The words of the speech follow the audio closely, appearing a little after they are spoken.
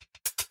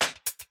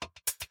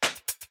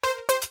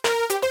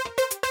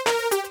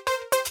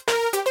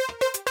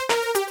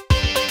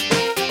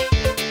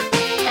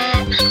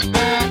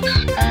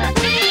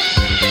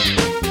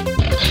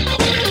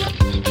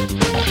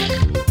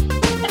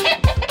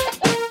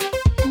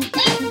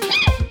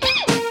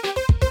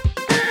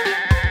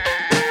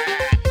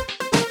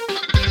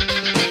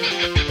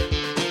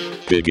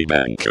Piggy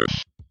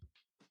Bankers.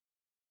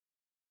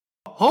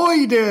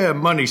 Hi there,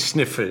 money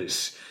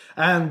sniffers,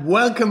 and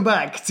welcome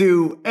back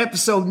to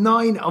episode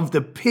 9 of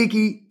the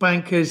Piggy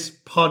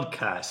Bankers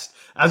podcast.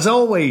 As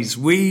always,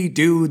 we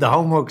do the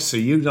homework so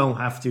you don't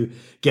have to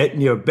get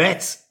your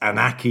bets and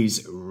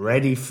ackies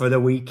ready for the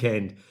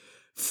weekend.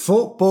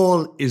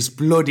 Football is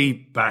bloody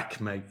back,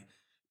 mate.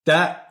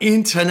 That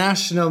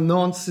international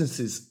nonsense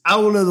is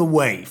out of the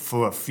way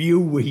for a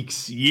few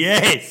weeks.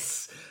 Yes!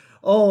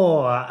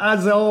 Oh,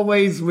 as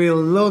always, we'll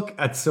look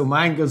at some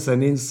angles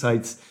and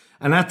insights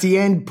and at the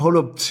end pull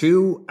up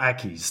two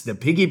ackies, the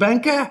Piggy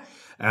Banker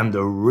and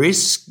the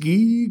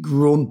Risky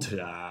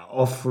Grunter,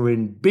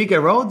 offering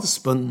bigger odds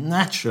but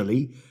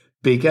naturally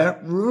bigger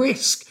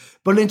risk.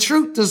 But in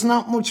truth, there's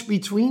not much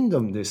between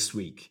them this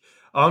week.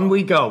 On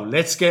we go.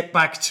 Let's get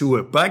back to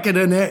it. Back of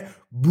the net.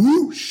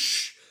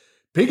 Boosh!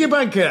 Piggy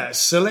Banker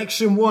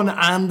Selection 1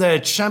 and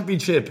the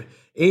Championship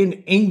in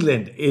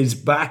England is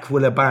back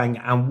with a bang,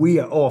 and we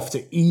are off to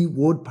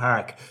Ewood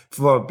Park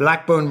for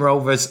Blackburn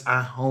Rovers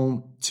at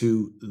home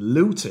to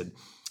Luton.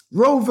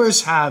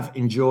 Rovers have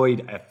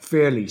enjoyed a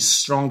fairly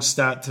strong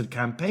start to the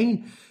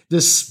campaign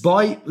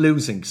despite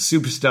losing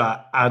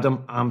superstar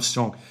Adam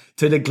Armstrong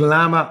to the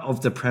glamour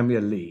of the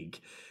Premier League.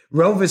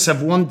 Rovers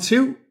have won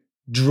 2,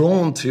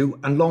 drawn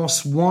 2 and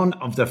lost 1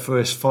 of their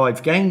first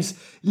 5 games,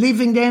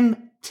 leaving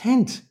them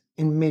 10th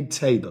in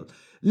mid-table.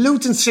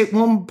 Luton sit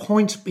 1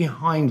 point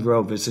behind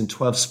Rovers in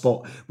 12th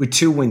spot with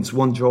 2 wins,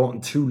 1 draw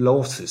and 2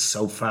 losses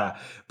so far.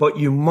 But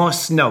you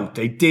must note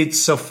they did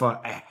suffer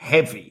a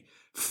heavy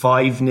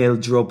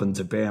 5-0 drubbing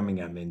to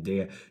Birmingham in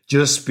there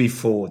just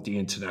before the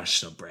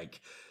international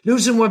break.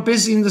 Luton were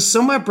busy in the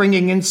summer,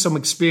 bringing in some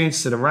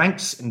experience to the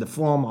ranks in the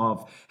form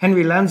of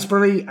Henry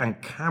Lansbury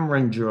and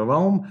Cameron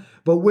Jerome,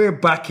 but we're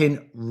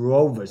backing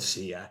Rovers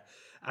here.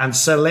 And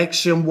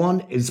Selection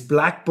 1 is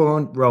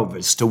Blackburn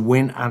Rovers to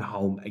win at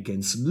home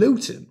against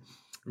Luton.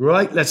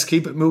 Right, let's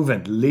keep it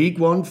moving. League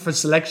 1 for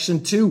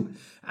Selection 2.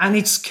 And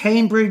it's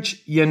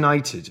Cambridge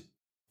United,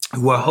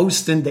 who are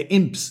hosting the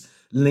Imps,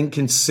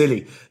 Lincoln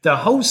City. The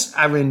hosts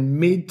are in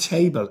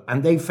mid-table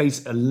and they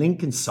face a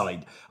Lincoln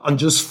side on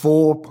just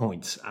 4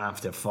 points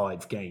after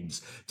 5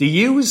 games. The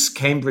U's,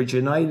 Cambridge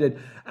United,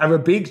 are a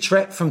big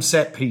threat from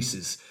set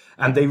pieces.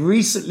 And they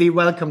recently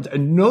welcomed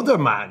another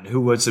man who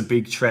was a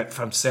big threat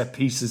from set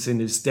pieces in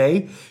his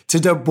day to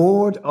their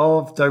board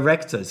of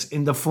directors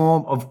in the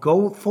form of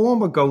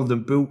former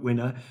Golden Boot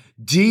winner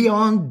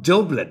Dion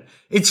Dublin.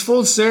 It's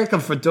full circle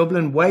for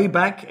Dublin. Way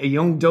back, a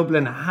young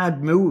Dublin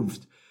had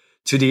moved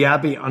to the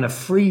Abbey on a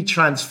free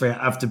transfer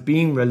after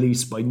being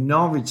released by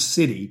Norwich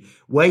City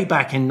way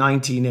back in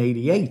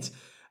 1988.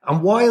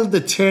 And while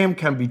the term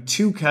can be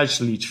too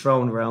casually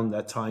thrown around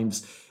at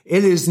times,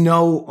 it is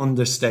no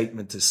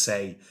understatement to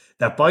say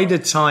that by the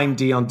time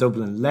Dion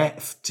Dublin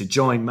left to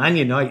join Man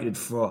United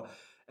for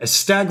a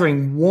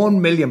staggering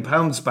 £1 million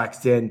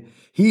back then,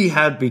 he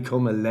had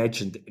become a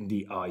legend in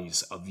the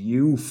eyes of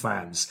you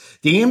fans.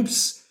 The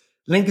Imps,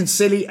 Lincoln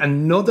City,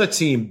 another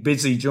team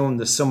busy during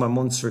the summer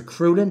months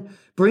recruiting,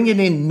 bringing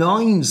in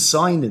 9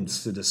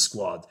 signings to the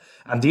squad.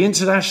 And the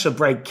international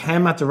break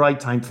came at the right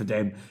time for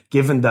them,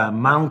 given the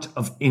amount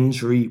of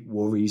injury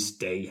worries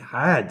they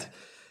had.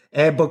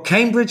 But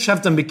Cambridge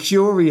have the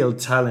mercurial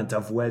talent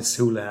of Wes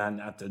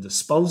Hoolahan at their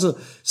disposal.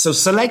 So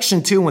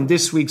Selection 2 on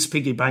this week's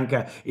Piggy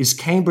Banker is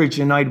Cambridge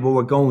United, where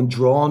we're going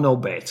draw no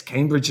bet.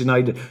 Cambridge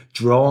United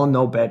draw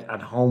no bet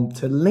at home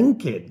to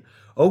Lincoln.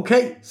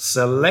 Okay,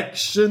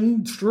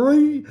 Selection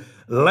 3.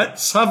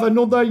 Let's have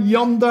another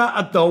yonder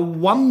at the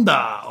wonder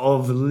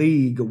of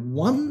League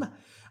 1.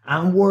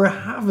 And we're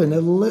having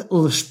a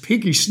little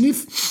piggy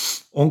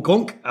sniff on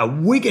a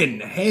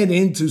Wigan head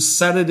into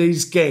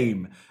Saturday's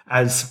game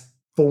as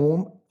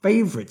form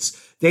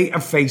favourites. They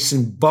are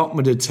facing bottom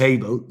of the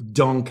table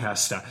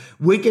Doncaster.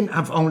 Wigan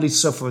have only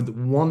suffered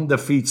 1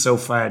 defeat so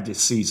far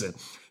this season.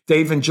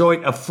 They've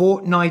enjoyed a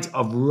fortnight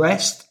of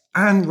rest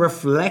and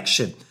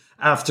reflection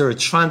after a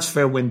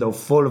transfer window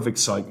full of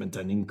excitement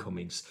and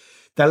incomings.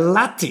 The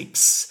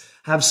Latics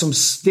have some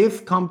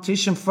stiff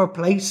competition for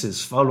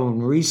places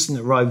following recent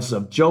arrivals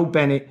of Joe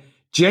Bennett,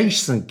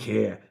 Jason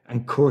Kerr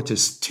and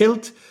Curtis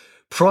Tilt,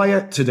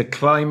 prior to the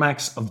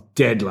climax of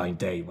deadline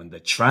day when the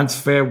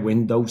transfer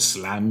window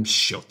slams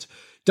shut.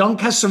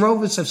 Doncaster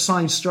Rovers have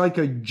signed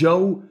striker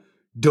Joe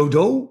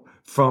Dodo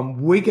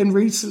from Wigan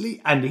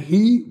recently, and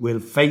he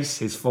will face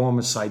his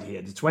former side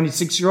here. The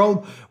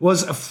 26-year-old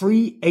was a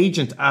free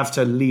agent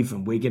after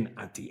leaving Wigan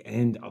at the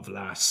end of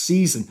last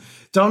season.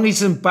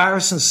 Donny's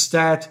embarrassing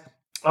start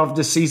of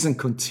the season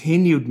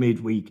continued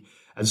midweek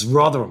as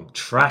Rotherham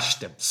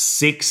trashed them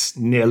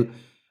 6-0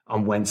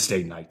 on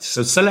Wednesday night.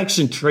 So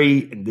Selection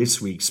 3 in this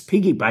week's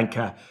Piggy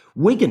Banker,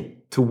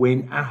 Wigan to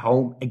win at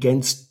home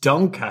against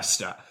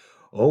Doncaster.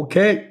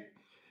 Okay,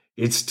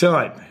 it's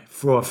time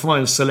for a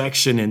final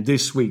selection in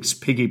this week's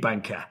Piggy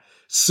Banker,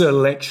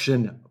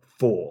 Selection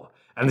 4.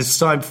 And it's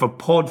time for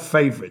pod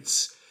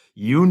favourites.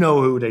 You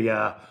know who they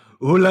are.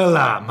 Ooh la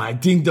la, my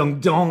ding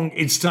dong dong.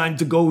 It's time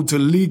to go to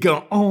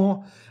Liga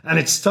 1 and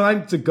it's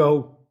time to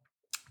go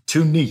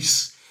to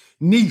Nice.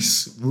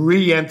 Nice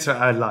re-enter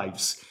our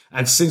lives.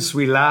 And since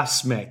we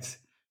last met,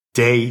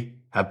 they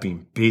have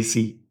been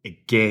busy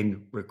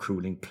again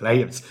recruiting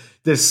players.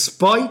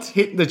 Despite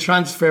hitting the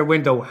transfer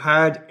window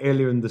hard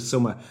earlier in the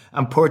summer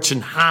and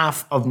purchasing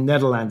half of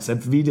Netherlands at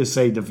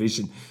Vitesse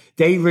division,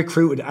 they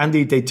recruited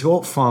Andy de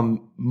Toort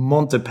from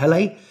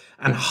Montpellier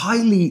and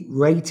highly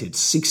rated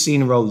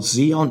 16-year-old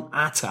Zion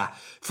Atta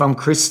from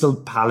Crystal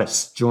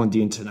Palace during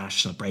the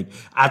international break.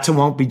 Atta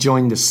won't be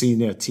joining the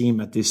senior team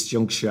at this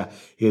juncture.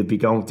 He'll be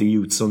going to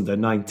youths under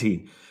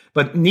 19.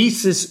 But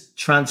Nice's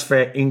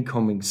transfer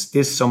incomings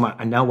this summer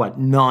are now at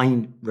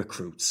 9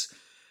 recruits.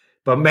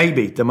 But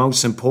maybe the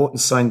most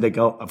important sign they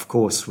got, of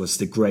course, was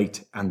the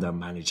great and their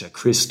manager,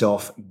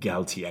 Christophe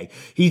Galtier.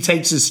 He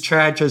takes his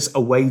charges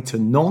away to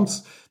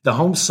Nantes. The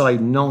home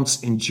side,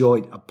 Nantes,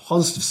 enjoyed a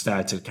positive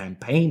start to the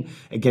campaign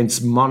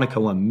against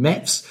Monaco and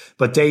Metz,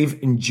 but they've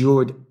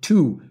endured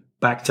 2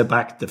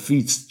 back-to-back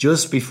defeats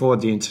just before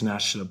the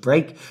international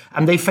break,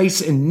 and they face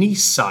a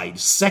Nice side,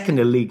 second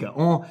in Ligue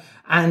 1,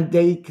 and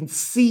they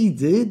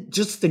conceded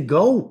just a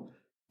goal.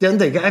 Then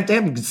they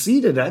haven't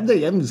conceded, they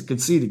haven't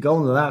conceded a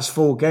goal in the last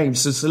 4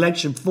 games. So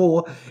selection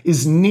 4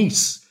 is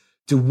Nice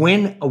to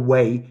win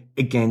away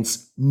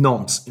against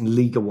Nantes in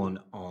Ligue 1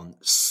 on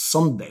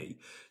Sunday.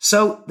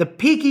 So the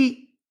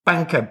piggy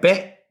banker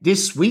bet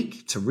this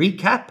week, to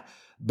recap,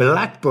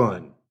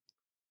 Blackburn,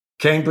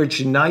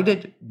 Cambridge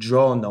United,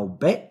 draw no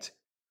bet,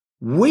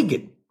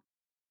 Wigan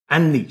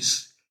and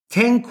Nice.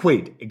 10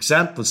 quid,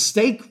 example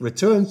stake,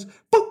 returns,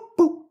 boom,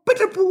 boom,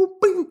 boom,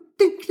 boom,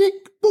 ding,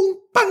 ding, boom,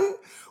 bang.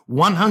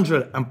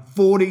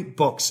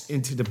 $140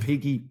 into the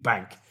piggy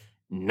bank.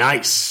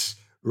 Nice.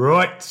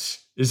 Right,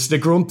 it's the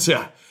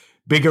Grunter.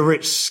 Bigger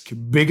risk,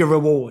 bigger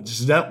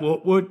rewards. Is that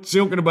what we're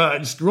talking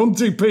about? It's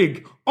Grunty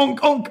Pig. Onk,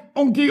 onk,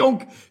 onky,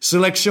 onk.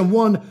 Selection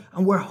 1.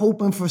 And we're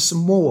hoping for some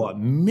more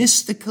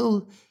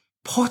mystical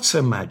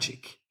Potter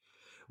magic.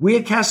 We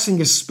are casting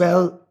a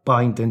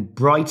spellbinding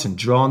Brighton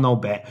draw no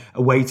bet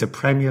away to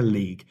Premier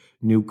League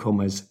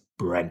newcomers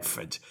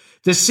Brentford.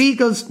 The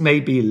Seagulls may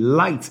be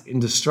light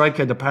in the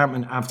striker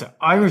department after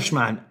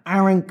Irishman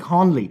Aaron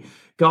Conley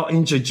got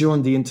injured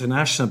during the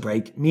international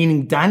break,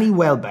 meaning Danny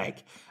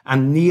Welbeck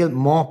and Neil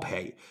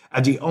Maupay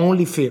are the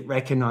only fit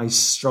recognised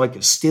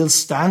strikers still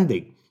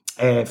standing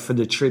for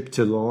the trip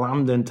to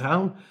London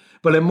town.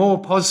 But in more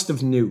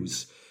positive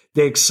news,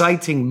 the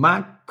exciting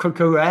Matt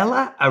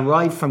Cucurella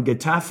arrived from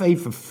Getafe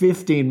for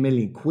 15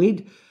 million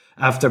quid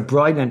after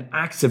Brighton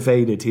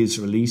activated his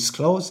release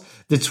clause.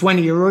 The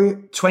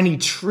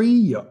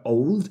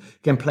 23-year-old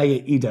can play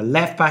either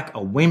left back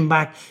or wing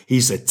back.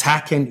 He's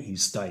attacking,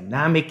 he's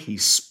dynamic,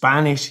 he's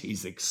Spanish,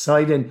 he's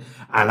exciting,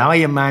 and I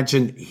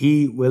imagine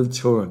he will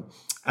turn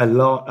a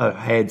lot of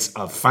heads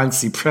of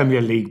fancy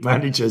Premier League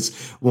managers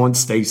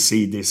once they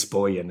see this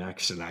boy in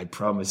action. I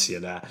promise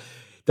you that.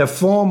 The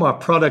former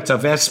product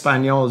of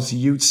Espanyol's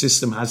youth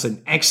system has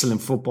an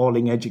excellent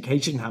footballing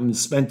education, having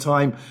spent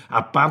time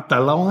at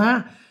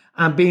Barcelona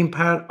and being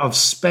part of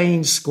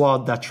Spain's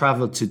squad that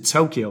travelled to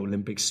Tokyo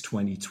Olympics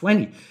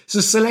 2020.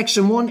 So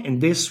selection 1 in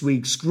this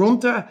week's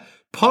Grunter,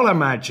 Polar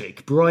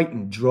Magic,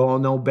 Brighton, draw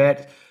no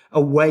bet,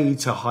 away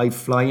to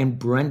high-flying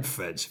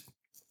Brentford.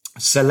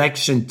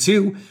 Selection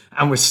 2,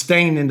 and we're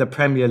staying in the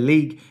Premier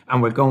League,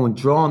 and we're going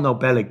draw no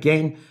bet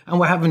again, and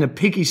we're having a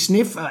piggy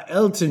sniff at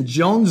Elton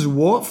John's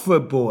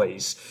Watford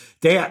boys.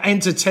 They are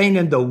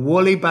entertaining the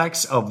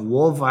Woolly-backs of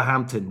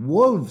Wolverhampton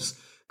Wolves,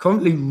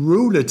 currently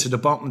ruler to the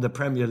bottom of the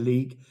Premier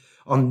League,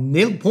 on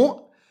nil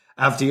point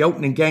after the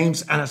opening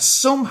games, and are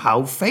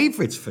somehow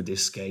favourites for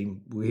this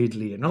game,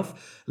 weirdly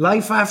enough.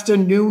 Life after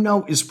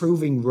Nuno is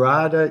proving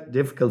rather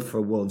difficult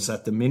for Wolves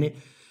at the minute,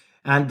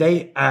 and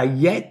they are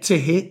yet to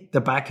hit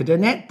the back of the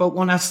net, but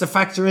one has to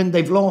factor in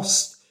they've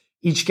lost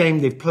each game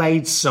they've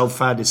played so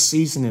far this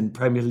season in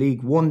Premier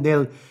League.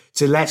 1-0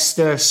 to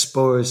Leicester,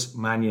 Spurs,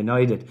 Man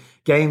United.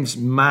 Games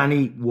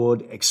many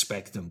would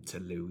expect them to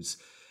lose.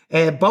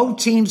 Both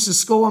teams to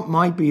score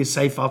might be a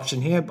safe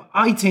option here, but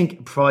I think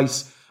a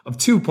price of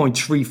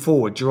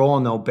 2.34 draw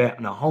no bet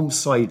on a home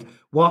side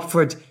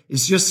Watford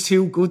is just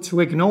too good to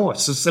ignore.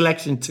 So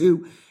selection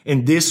 2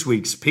 in this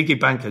week's Piggy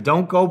Banker.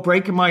 Don't go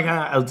breaking my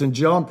heart, Elton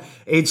John.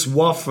 It's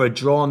Watford,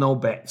 draw no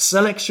bet.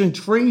 Selection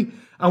 3,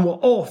 and we're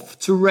off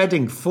to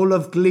Reading, full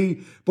of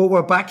glee, but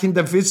we're back in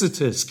the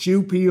visitors,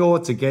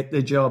 QPR, to get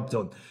the job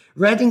done.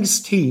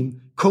 Reading's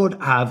team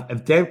could have a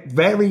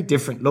very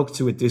different look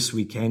to it this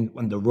weekend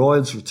when the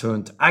Royals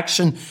return to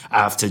action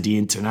after the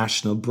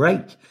international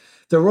break.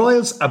 The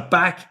Royals are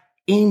back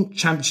in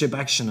championship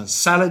action on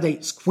Saturday.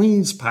 It's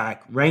Queen's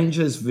Park.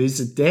 Rangers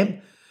visit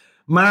them.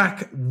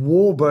 Mark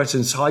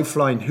Warburton's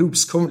high-flying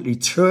Hoops currently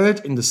third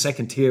in the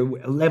second tier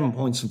with 11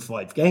 points in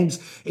 5 games.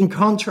 In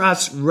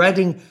contrast,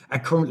 Reading are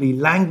currently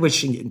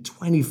languishing in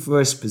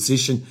 21st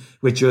position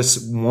with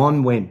just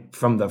 1 win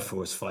from their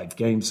first 5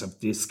 games of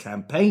this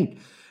campaign.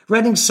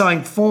 Reading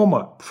signed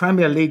former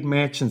Premier League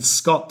merchants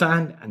Scott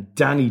Dan and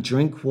Danny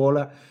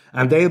Drinkwater,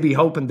 and they'll be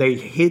hoping they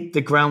hit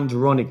the ground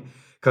running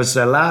because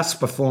their last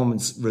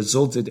performance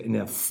resulted in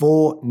a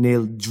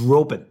 4-0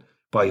 drubbing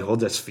by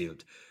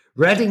Huddersfield.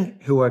 Reading,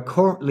 who are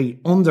currently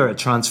under a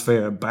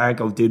transfer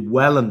embargo, did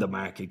well in the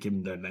market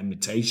given their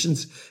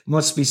limitations,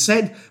 must be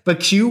said.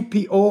 But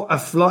QPR are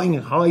flying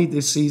high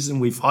this season.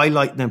 We've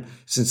highlighted them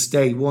since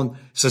day one.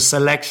 So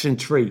selection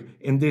 3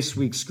 in this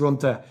week's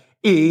Scrunter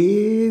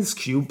is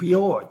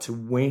QPR to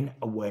win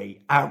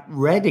away at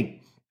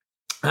Reading.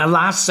 Our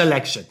last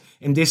selection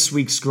in this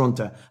week's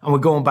Scrunter, and we're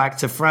going back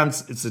to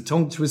France. It's a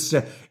tongue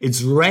twister.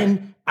 It's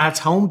Rennes at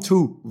home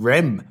to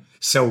Reims.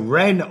 So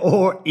Rennes,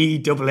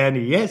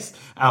 R-E-N-N-E-S,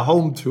 at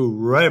home to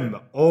Reims,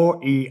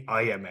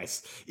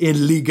 R-E-I-M-S,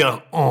 in Ligue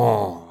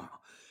 1.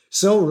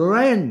 So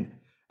Rennes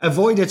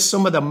avoided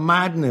some of the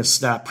madness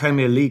that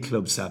Premier League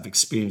clubs have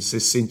experienced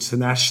this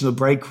international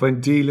break when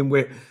dealing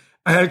with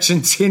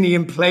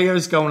Argentinian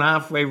players going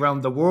halfway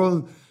around the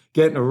world,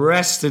 getting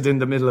arrested in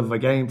the middle of a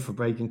game for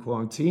breaking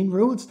quarantine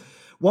rules.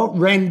 What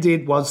Rennes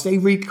did was they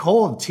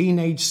recalled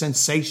teenage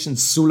sensation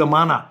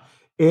Souleymane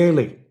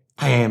Elie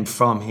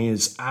from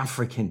his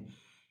African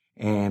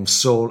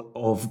soul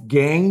of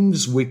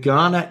games with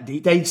Ghana.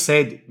 They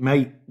said,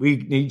 mate, we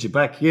need you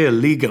back here.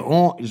 Ligue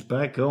 1 is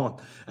back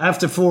on.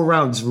 After 4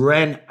 rounds,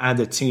 Rennes had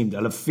a team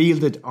that have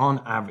fielded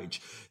on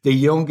average the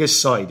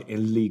youngest side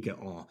in Ligue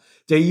 1.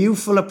 Their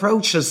youthful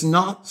approach has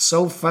not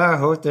so far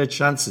hurt their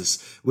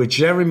chances, with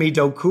Jeremy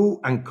Doku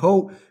and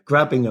co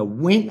grabbing a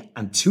win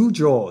and 2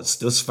 draws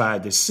thus far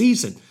this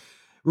season.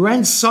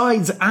 Rennes'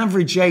 side's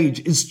average age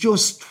is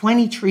just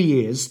 23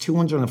 years,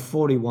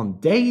 241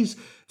 days.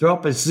 Their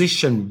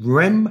opposition,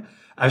 Reims,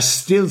 are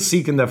still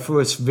seeking their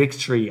first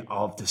victory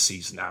of the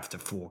season after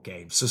 4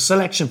 games. So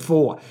selection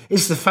 4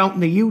 is the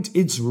Fountain of Youth.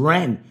 It's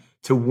Rennes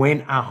to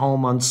win at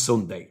home on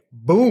Sunday.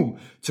 Boom!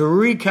 To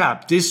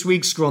recap this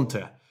week's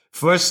Grunter.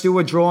 First two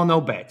were draw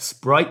no bets.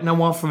 Brighton and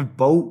Watford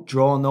both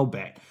draw no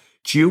bet.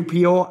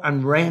 QPR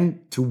and Rennes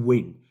to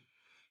win.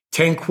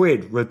 10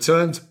 quid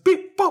returns.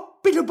 Beep,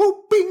 bop, bing,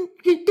 boop, bing,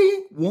 ding,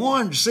 ding.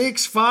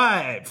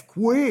 165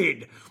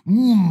 quid.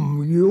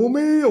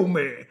 Yummy,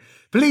 yummy.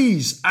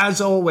 Please, as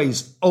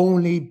always,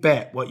 only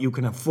bet what you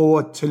can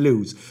afford to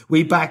lose.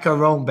 We back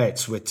our own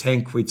bets with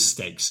 10 quid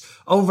stakes.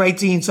 Over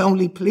 18s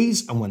only,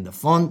 please. And when the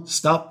fun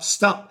stops,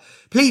 stop.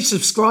 Please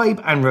subscribe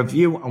and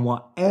review on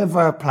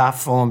whatever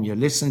platform you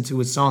listen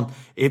to us on.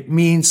 It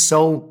means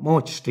so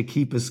much to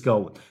keep us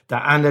going. The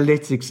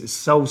analytics is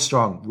so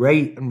strong.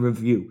 Rate and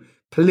review.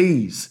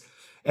 Please.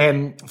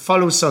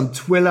 Follow us on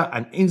Twitter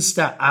and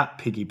Insta at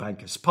Piggy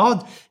Bankers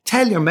Pod.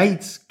 Tell your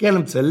mates, get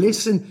them to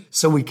listen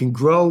so we can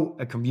grow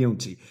a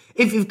community.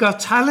 If you've got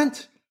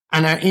talent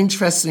and are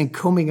interested in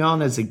coming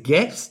on as a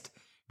guest,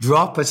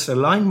 drop us a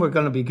line. We're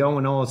going to be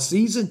going all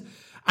season.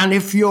 And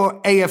if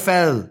you're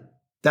AFL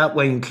that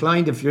way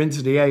inclined, if you're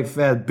into the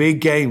AFL,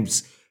 big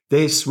games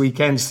this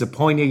weekend's the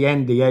pointy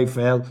end, the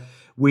AFL.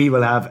 We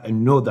will have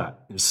another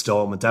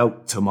installment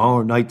out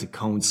tomorrow night to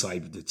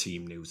coincide with the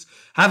team news.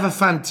 Have a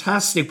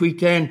fantastic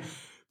weekend.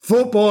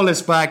 Football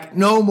is back.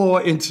 No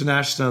more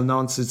international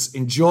nonsense.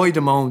 Enjoy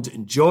the moment.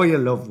 Enjoy your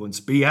loved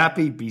ones. Be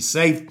happy. Be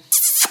safe.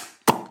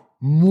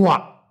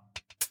 Mwah.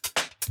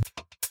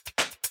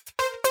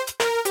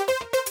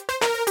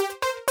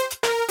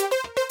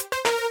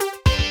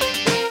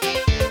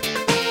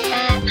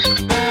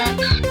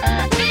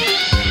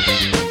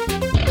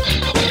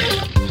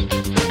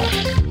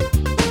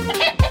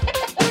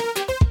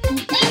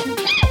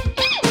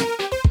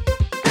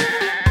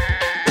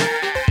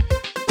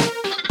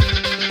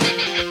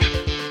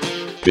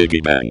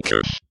 Piggy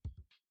Bankers.